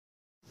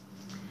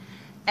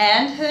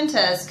And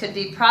juntas could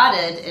be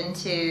prodded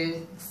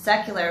into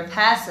secular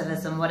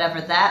pacifism,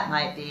 whatever that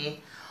might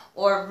be,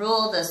 or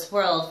rule this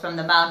world from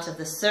the mount of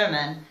the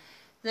sermon.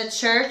 The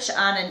church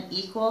on an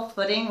equal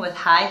footing with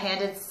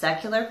high-handed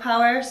secular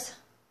powers?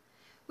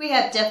 We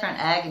have different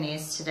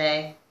agonies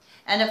today,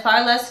 and a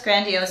far less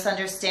grandiose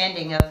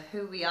understanding of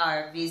who we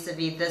are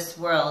vis-a-vis this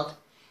world.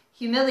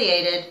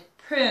 Humiliated,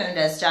 pruned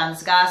as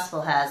John's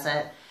Gospel has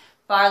it,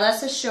 far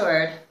less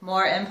assured,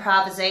 more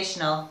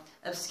improvisational,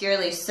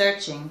 obscurely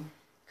searching.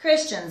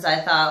 Christians, I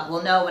thought,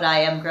 will know what I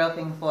am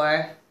groping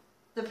for.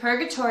 The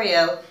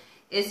Purgatorio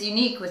is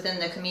unique within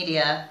the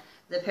Commedia.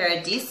 The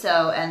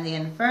Paradiso and the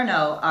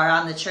Inferno are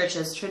on the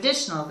Church's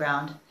traditional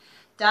ground.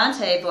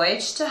 Dante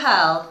voyaged to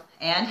hell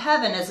and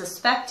heaven as a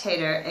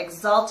spectator,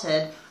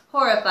 exalted,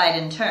 horrified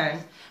in turn,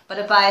 but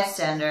a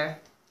bystander.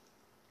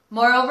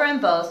 Moreover, in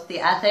both,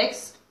 the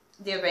ethics,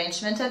 the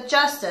arrangement of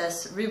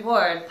justice,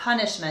 reward,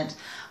 punishment,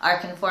 are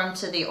conformed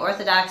to the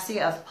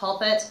orthodoxy of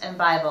pulpit and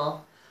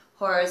Bible.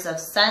 Horrors of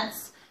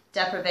sense,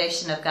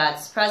 deprivation of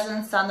God's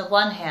presence on the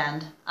one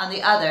hand, on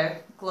the other,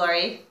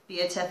 glory,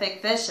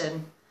 beatific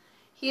vision.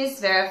 He is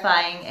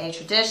verifying a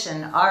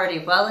tradition already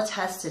well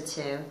attested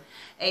to,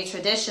 a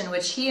tradition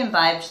which he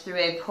imbibed through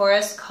a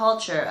porous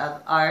culture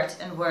of art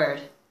and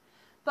word.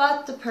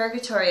 But the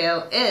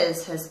Purgatorio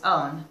is his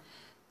own.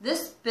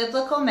 This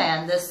biblical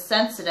man, this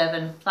sensitive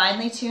and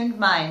finely tuned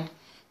mind,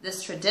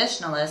 this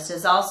traditionalist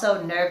is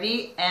also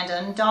nervy and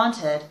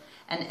undaunted,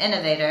 an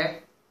innovator.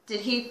 Did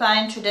he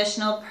find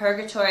traditional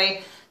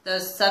purgatory,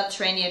 those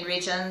subterranean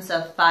regions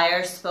of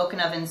fire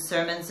spoken of in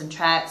sermons and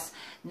tracts,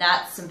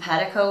 not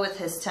simpatico with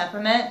his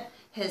temperament,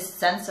 his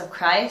sense of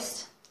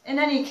Christ? In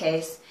any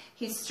case,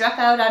 he struck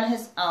out on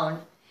his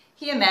own.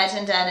 He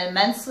imagined an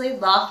immensely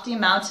lofty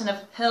mountain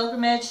of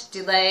pilgrimage,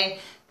 delay,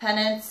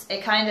 penance,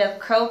 a kind of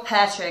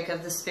Crow-Patrick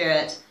of the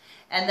spirit,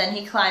 and then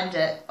he climbed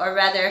it, or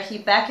rather he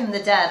beckoned the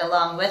dead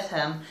along with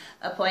him,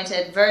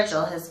 appointed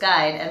Virgil his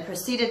guide, and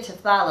proceeded to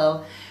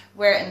follow,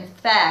 where in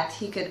fact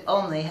he could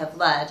only have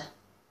led.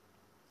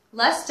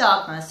 Less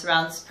dogma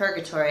surrounds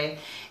purgatory,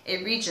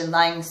 a region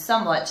lying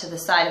somewhat to the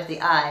side of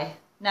the eye.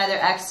 Neither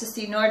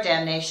ecstasy nor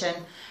damnation,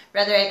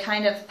 rather a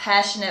kind of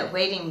passionate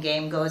waiting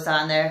game goes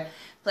on there,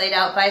 played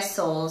out by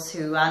souls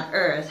who on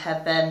earth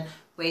have been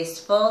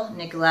wasteful,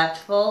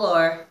 neglectful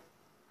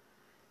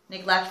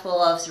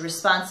of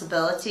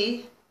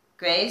responsibility,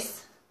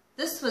 grace.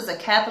 This was a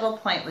capital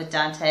point with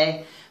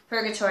Dante.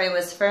 Purgatory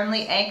was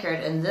firmly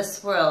anchored in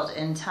this world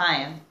in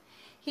time.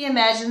 He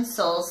imagined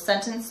souls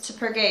sentenced to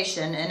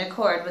purgation in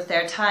accord with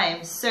their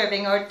time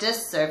serving or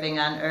disserving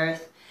on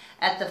earth.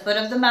 At the foot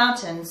of the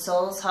mountain,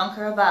 souls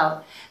hunker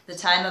about. The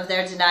time of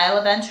their denial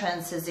of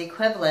entrance is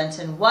equivalent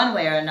in one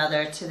way or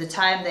another to the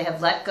time they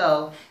have let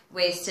go,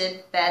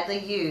 wasted, badly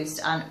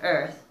used on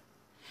earth.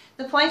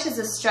 The point is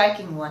a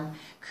striking one,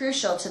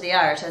 crucial to the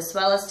art as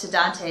well as to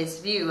Dante's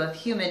view of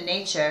human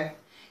nature.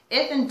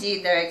 If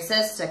indeed there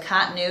exists a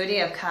continuity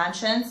of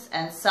conscience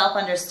and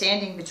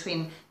self-understanding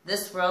between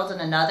this world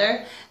and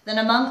another, then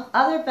among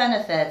other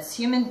benefits,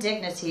 human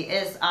dignity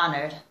is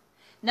honored.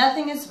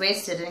 Nothing is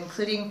wasted,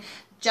 including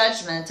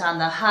judgment on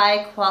the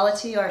high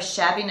quality or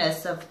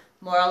shabbiness of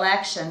moral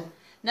action.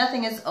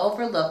 Nothing is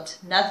overlooked,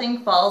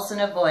 nothing falls in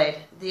a void.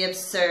 The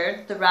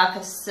absurd, the rock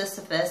of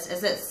Sisyphus,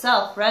 is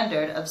itself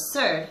rendered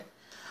absurd.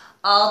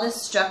 All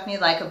this struck me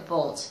like a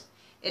bolt.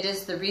 It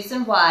is the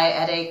reason why,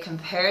 at a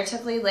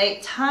comparatively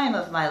late time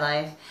of my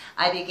life,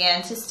 I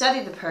began to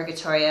study the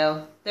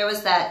Purgatorio. There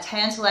was that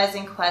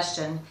tantalizing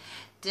question: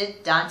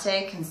 did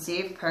Dante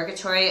conceive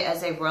purgatory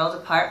as a world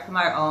apart from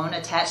our own,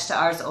 attached to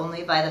ours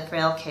only by the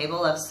frail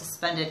cable of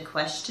suspended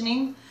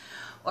questioning?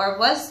 Or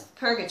was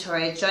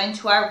purgatory joined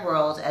to our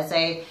world as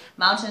a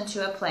mountain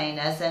to a plain,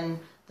 as in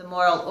the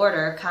moral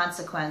order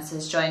consequence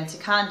is joined to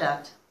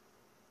conduct?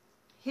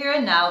 Here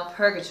and now,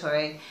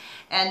 purgatory,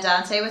 and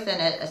Dante within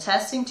it,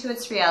 attesting to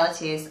its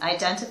realities,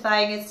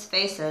 identifying its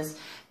faces,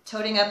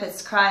 toting up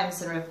its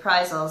crimes and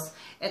reprisals,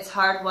 its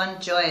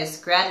hard-won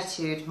joys,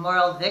 gratitude,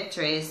 moral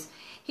victories.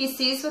 He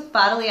sees with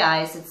bodily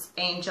eyes its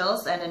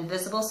angels and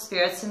invisible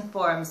spirits and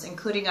forms,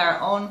 including our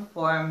own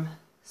form,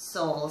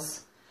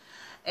 souls.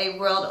 A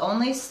world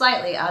only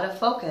slightly out of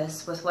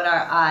focus with what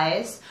our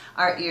eyes,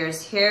 our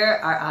ears hear,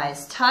 our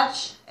eyes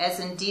touch,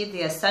 as indeed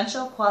the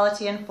essential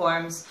quality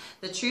informs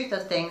the truth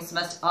of things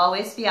must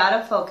always be out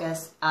of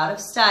focus, out of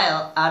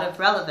style, out of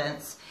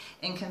relevance,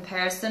 in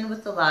comparison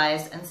with the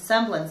lies and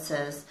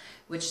semblances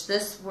which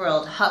this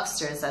world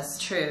hucksters as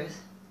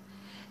truth.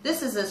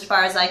 This is as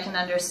far as I can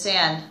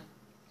understand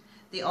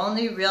the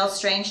only real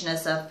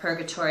strangeness of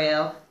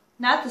Purgatorio,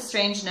 not the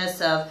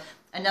strangeness of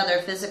another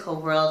physical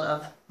world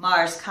of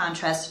Mars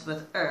contrasted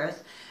with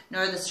Earth,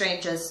 nor the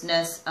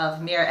strangeness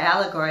of mere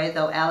allegory,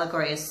 though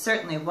allegory is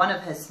certainly one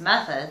of his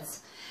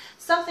methods.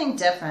 Something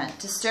different,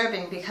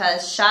 disturbing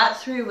because shot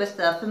through with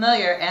the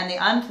familiar and the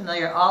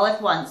unfamiliar all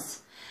at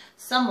once,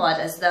 somewhat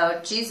as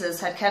though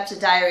Jesus had kept a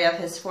diary of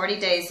his 40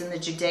 days in the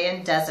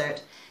Judean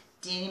desert.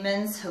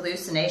 Demons,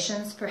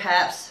 hallucinations,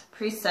 perhaps,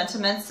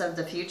 presentiments of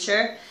the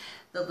future.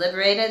 the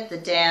liberated, the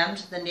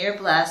damned, the near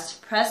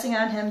blessed, pressing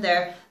on him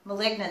their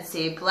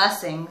malignancy,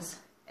 blessings,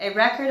 a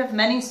record of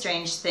many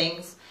strange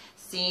things,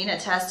 seen,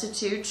 attested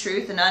to,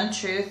 truth and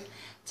untruth,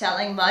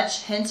 telling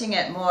much, hinting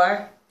at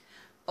more.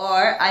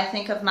 Or I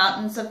think of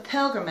mountains of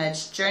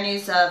pilgrimage,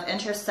 journeys of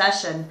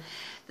intercession,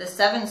 the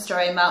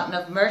 7-story mountain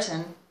of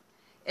Merton.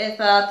 If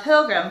a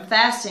pilgrim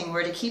fasting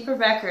were to keep a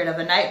record of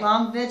a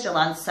night-long vigil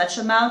on such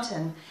a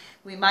mountain,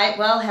 we might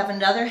well have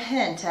another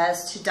hint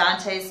as to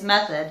Dante's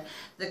method.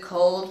 The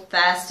cold,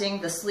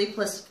 fasting, the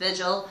sleepless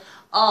vigil,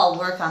 all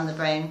work on the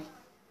brain.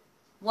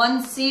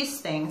 One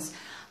sees things,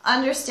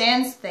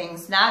 understands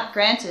things not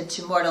granted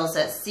to mortals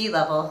at sea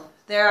level.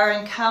 There are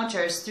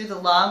encounters through the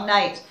long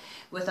night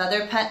with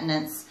other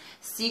penitents,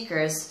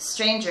 seekers,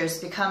 strangers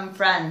become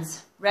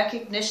friends,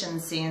 recognition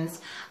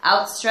scenes,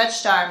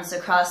 outstretched arms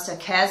across a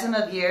chasm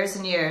of years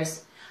and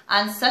years.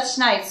 On such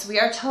nights we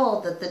are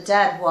told that the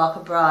dead walk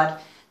abroad,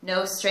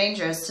 no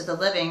strangers to the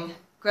living,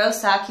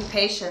 gross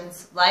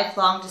occupations,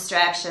 lifelong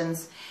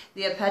distractions,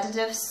 the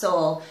appetitive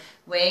soul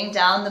weighing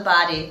down the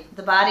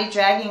body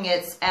dragging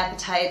its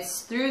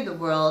appetites through the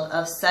world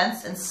of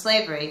sense and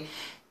slavery.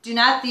 Do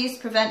not these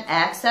prevent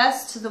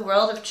access to the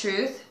world of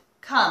truth?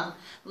 Come,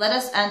 let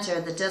us enter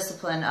the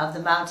discipline of the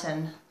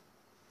mountain.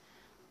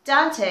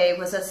 Dante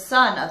was a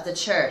son of the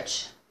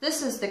church.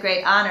 This is the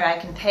great honor I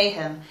can pay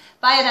him.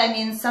 By it I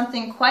mean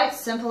something quite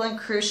simple and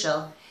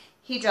crucial.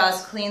 He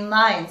draws clean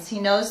lines. He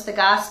knows the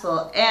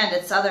gospel and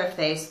its other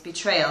face,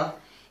 betrayal.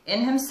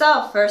 In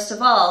himself, first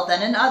of all,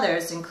 then in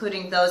others,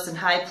 including those in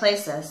high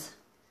places.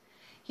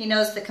 He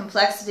knows the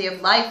complexity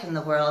of life in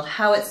the world,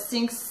 how it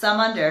sinks some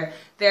under,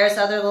 bears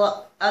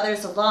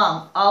others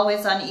along,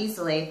 always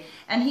uneasily,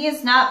 and he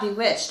is not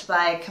bewitched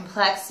by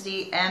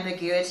complexity,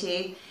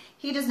 ambiguity.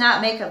 He does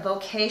not make a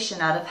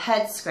vocation out of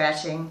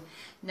head-scratching.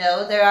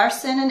 No, there are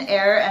sin and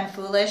error and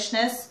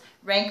foolishness,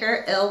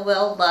 rancor, ill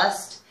will,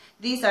 lust.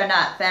 These are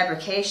not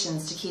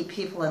fabrications to keep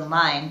people in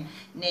line,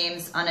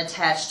 names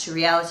unattached to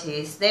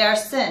realities. They are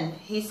sin.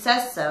 He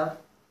says so.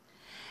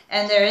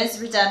 And there is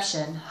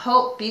redemption.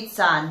 Hope beats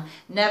on,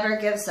 never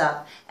gives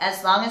up.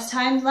 As long as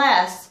time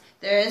lasts,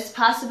 there is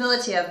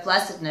possibility of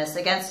blessedness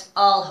against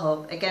all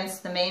hope,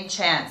 against the main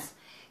chance.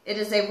 It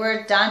is a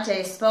word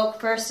Dante spoke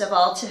first of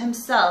all to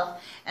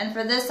himself, and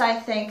for this I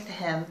thank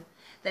him,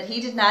 that he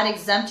did not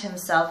exempt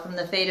himself from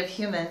the fate of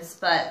humans,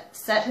 but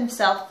set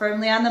himself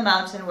firmly on the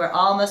mountain where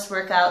all must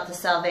work out the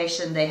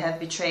salvation they have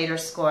betrayed or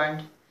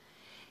scorned.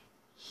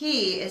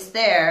 He is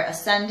there,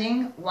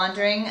 ascending,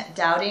 wondering,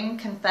 doubting,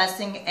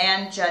 confessing,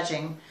 and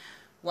judging.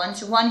 One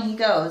to one he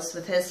goes,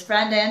 with his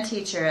friend and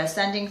teacher,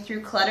 ascending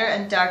through clutter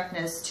and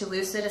darkness to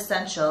lucid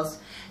essentials,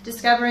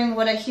 discovering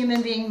what a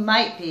human being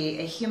might be,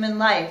 a human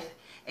life,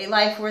 a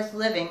life worth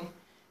living,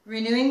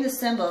 renewing the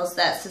symbols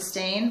that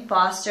sustain,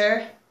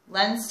 foster,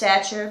 lend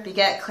stature,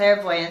 beget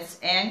clairvoyance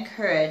and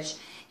courage.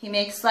 He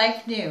makes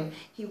life new.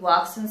 He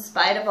walks in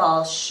spite of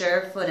all,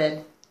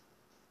 sure-footed.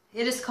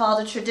 It is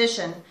called a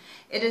tradition.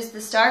 It is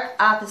the stark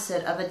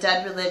opposite of a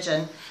dead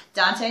religion.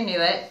 Dante knew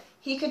it.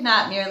 He could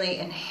not merely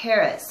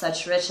inherit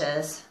such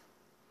riches,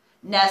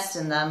 nest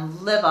in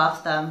them, live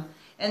off them.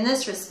 In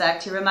this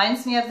respect, he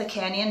reminds me of the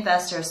canny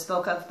investor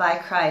spoke of by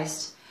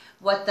Christ.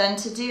 What then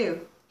to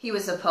do? He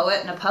was a poet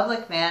and a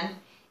public man.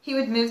 He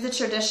would move the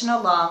tradition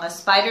along, a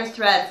spider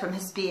thread from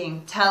his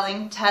being,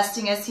 telling,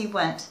 testing as he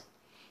went.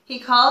 He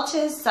called to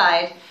his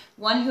side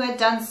one who had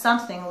done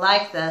something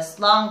like this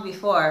long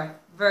before,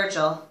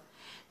 Virgil,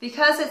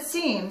 because it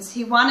seems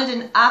he wanted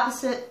an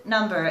opposite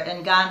number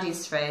in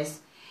Gandhi's phrase,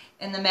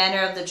 in the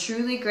manner of the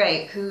truly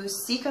great who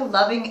seek a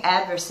loving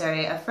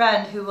adversary, a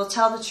friend who will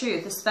tell the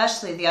truth,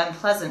 especially the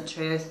unpleasant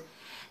truth,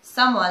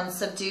 someone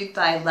subdued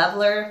by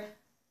leveler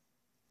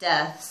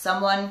death,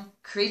 someone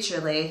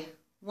creaturely,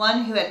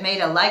 one who had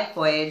made a like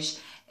voyage,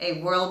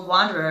 a world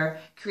wanderer,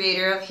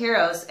 creator of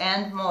heroes,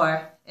 and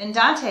more. In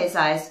Dante's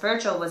eyes,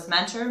 Virgil was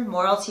mentor,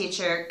 moral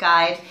teacher,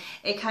 guide,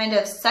 a kind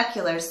of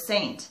secular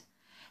saint.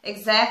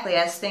 Exactly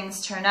as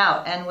things turn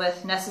out, and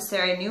with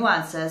necessary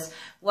nuances,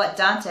 what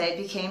Dante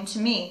became to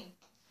me.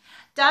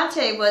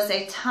 Dante was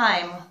a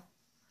time,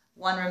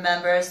 one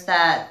remembers,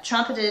 that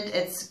trumpeted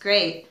its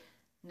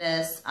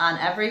greatness on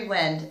every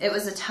wind. It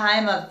was a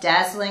time of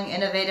dazzling,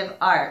 innovative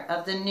art,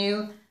 of the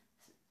new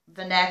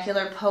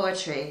vernacular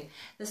poetry.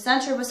 The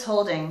center was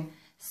holding.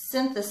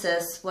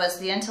 Synthesis was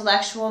the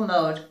intellectual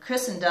mode.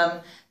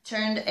 Christendom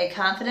turned a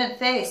confident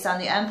face on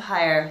the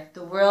empire,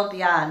 the world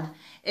beyond.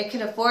 It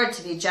could afford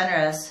to be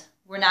generous.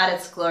 Were not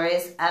its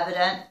glories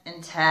evident,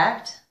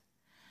 intact?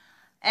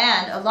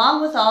 And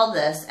along with all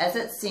this, as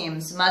it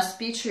seems, must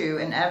be true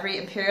in every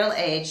imperial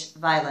age,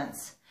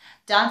 violence.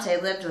 Dante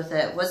lived with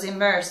it, was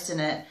immersed in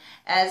it.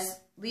 As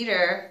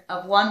leader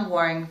of one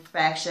warring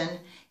faction,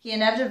 he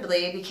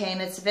inevitably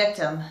became its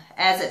victim.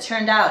 As it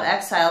turned out,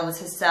 exile was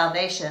his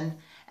salvation.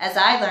 As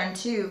I learned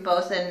too,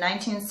 both in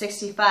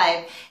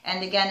 1965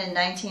 and again in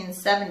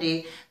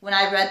 1970, when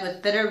I read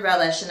with bitter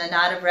relish and a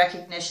nod of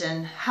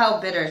recognition, how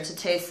bitter to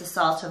taste the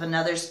salt of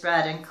another's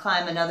bread and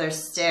climb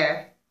another's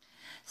stair.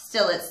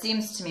 Still, it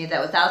seems to me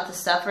that without the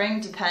suffering,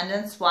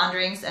 dependence,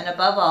 wanderings, and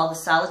above all the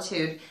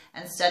solitude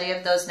and study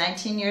of those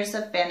 19 years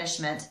of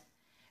banishment,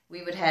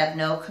 we would have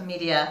no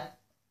Commedia.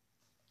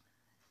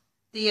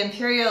 The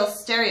imperial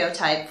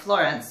stereotype,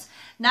 Florence,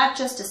 not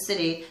just a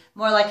city,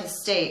 more like a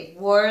state,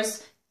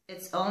 wars,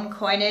 its own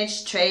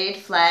coinage, trade,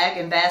 flag,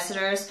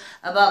 ambassadors,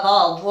 above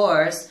all,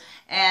 wars,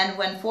 and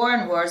when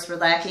foreign wars were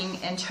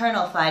lacking,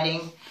 internal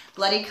fighting,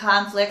 bloody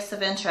conflicts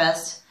of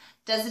interest.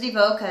 Does it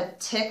evoke a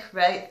tick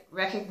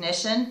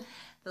recognition?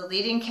 The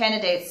leading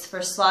candidates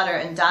for slaughter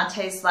in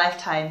Dante's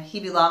lifetime, he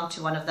belonged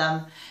to one of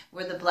them,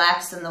 were the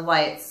blacks and the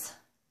whites.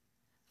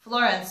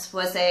 Florence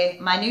was a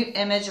minute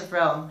image of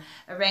Rome.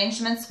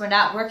 Arrangements were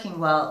not working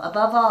well.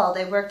 Above all,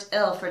 they worked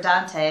ill for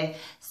Dante.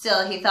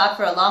 Still, he thought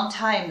for a long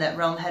time that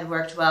Rome had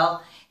worked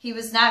well. He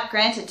was not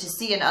granted to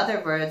see, in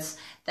other words,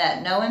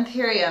 that no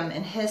imperium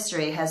in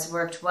history has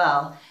worked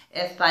well,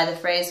 if by the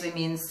phrase we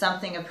mean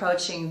something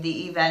approaching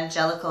the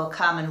evangelical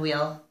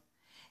commonweal,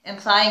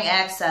 implying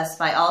access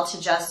by all to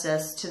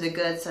justice to the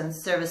goods and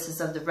services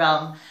of the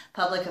realm,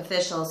 public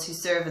officials who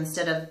serve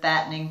instead of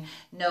battening,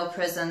 no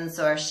prisons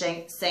or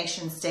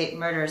sanctioned state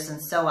murders,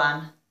 and so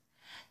on.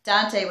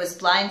 Dante was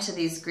blind to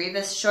these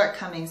grievous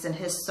shortcomings in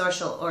his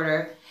social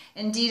order.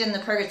 Indeed, in the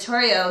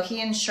Purgatorio,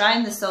 he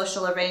enshrined the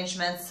social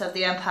arrangements of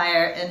the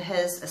empire in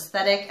his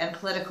aesthetic and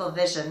political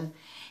vision.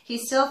 He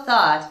still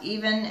thought,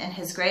 even in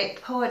his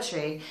great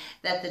poetry,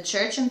 that the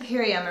church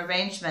imperium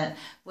arrangement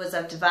was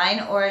of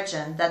divine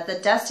origin, that the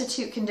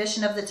destitute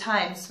condition of the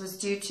times was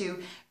due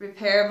to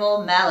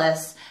reparable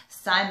malice,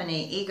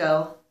 simony,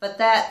 ego, but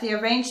that the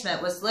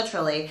arrangement was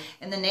literally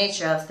in the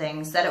nature of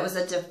things, that it was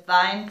a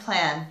divine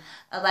plan.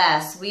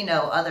 Alas, we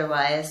know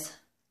otherwise.